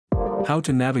How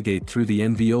to navigate through the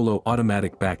Enviolo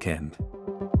AUTOMATiQ backend.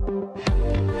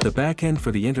 The backend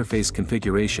for the interface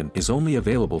configuration is only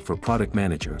available for product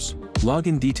managers.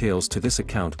 Login details to this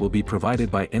account will be provided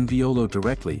by Enviolo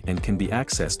directly and can be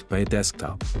accessed by a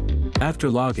desktop. After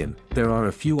login, there are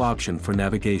a few options for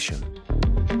navigation.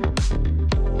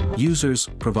 Users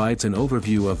provides an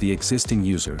overview of the existing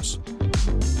users.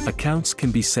 Accounts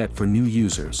can be set for new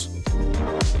users.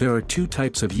 There are two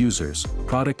types of users,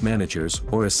 product managers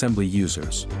or assembly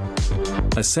users.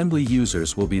 Assembly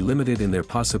users will be limited in their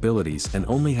possibilities and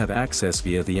only have access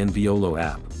via the Enviolo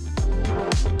app.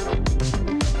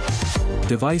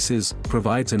 Devices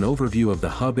provides an overview of the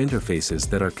hub interfaces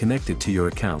that are connected to your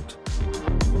account.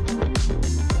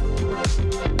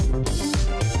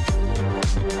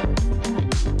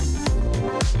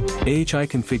 AHI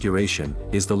Configuration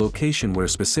is the location where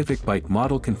specific byte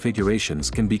model configurations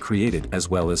can be created as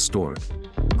well as stored.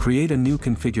 Create a new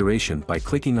configuration by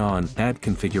clicking on Add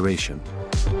Configuration.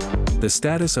 The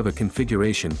status of a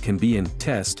configuration can be in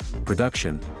Test,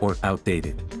 Production, or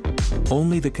Outdated.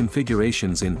 Only the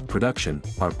configurations in Production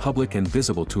are public and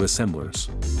visible to assemblers.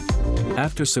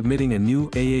 After submitting a new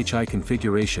AHI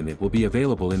configuration, it will be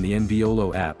available in the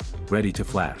Enviolo app, ready to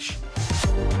flash.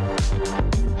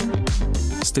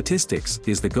 Statistics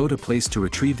is the go-to place to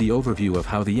retrieve the overview of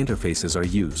how the interfaces are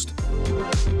used.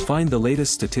 Find the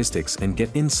latest statistics and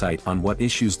get insight on what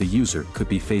issues the user could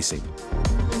be facing.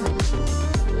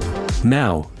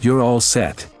 Now, you're all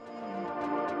set.